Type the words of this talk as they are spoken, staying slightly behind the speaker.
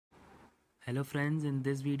Hello friends, in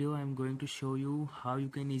this video I am going to show you how you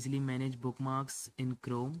can easily manage bookmarks in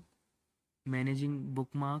Chrome. Managing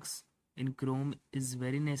bookmarks in Chrome is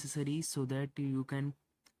very necessary so that you can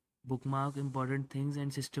bookmark important things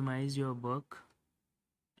and systemize your work.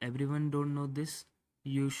 Everyone don't know this.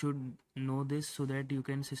 You should know this so that you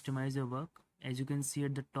can systemize your work. As you can see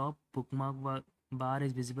at the top, bookmark bar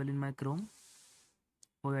is visible in my Chrome.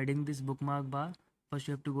 For adding this bookmark bar, first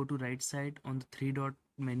you have to go to right side on the three dot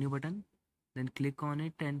menu button. Then click on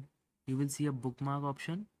it and you will see a bookmark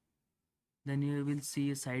option. Then you will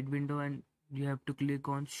see a side window and you have to click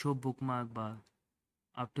on show bookmark bar.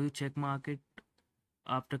 After you check mark it,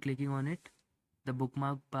 after clicking on it, the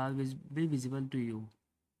bookmark bar will be visible to you.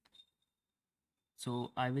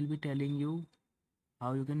 So I will be telling you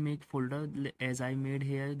how you can make folder as I made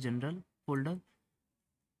here general folder.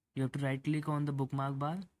 You have to right click on the bookmark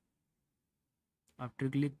bar.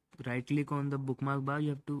 After right click on the bookmark bar, you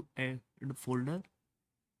have to add the folder.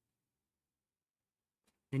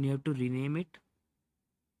 Then you have to rename it.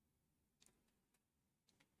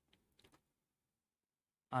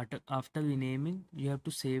 After renaming, you have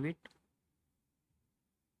to save it.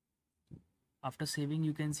 After saving,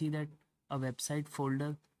 you can see that a website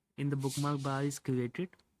folder in the bookmark bar is created.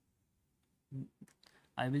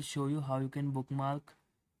 I will show you how you can bookmark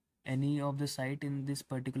any of the site in this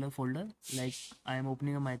particular folder. Like I am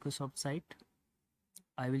opening a Microsoft site.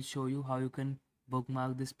 I will show you how you can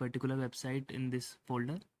bookmark this particular website in this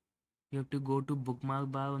folder. You have to go to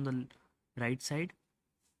bookmark bar on the right side.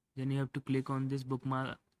 Then you have to click on this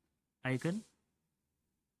bookmark icon.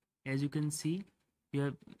 As you can see, you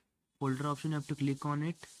have folder option. You have to click on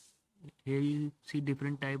it. Here you see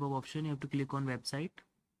different type of option. You have to click on website.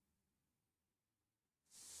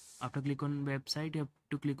 After click on website, you have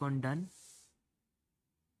to click on done.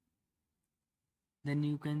 Then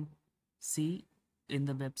you can see in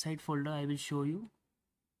the website folder, I will show you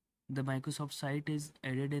the Microsoft site is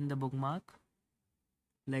added in the bookmark.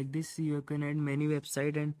 Like this, you can add many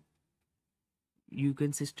websites and you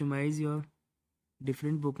can systemize your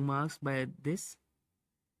different bookmarks by this.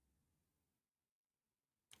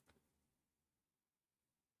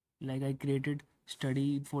 Like I created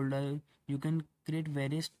study folder. You can create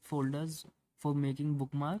various folders for making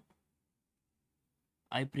bookmark.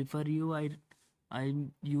 I prefer I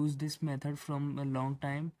use this method from a long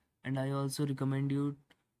time, and I also recommend you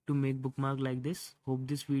to make bookmark like this. Hope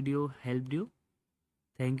this video helped you.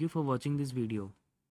 Thank you for watching this video.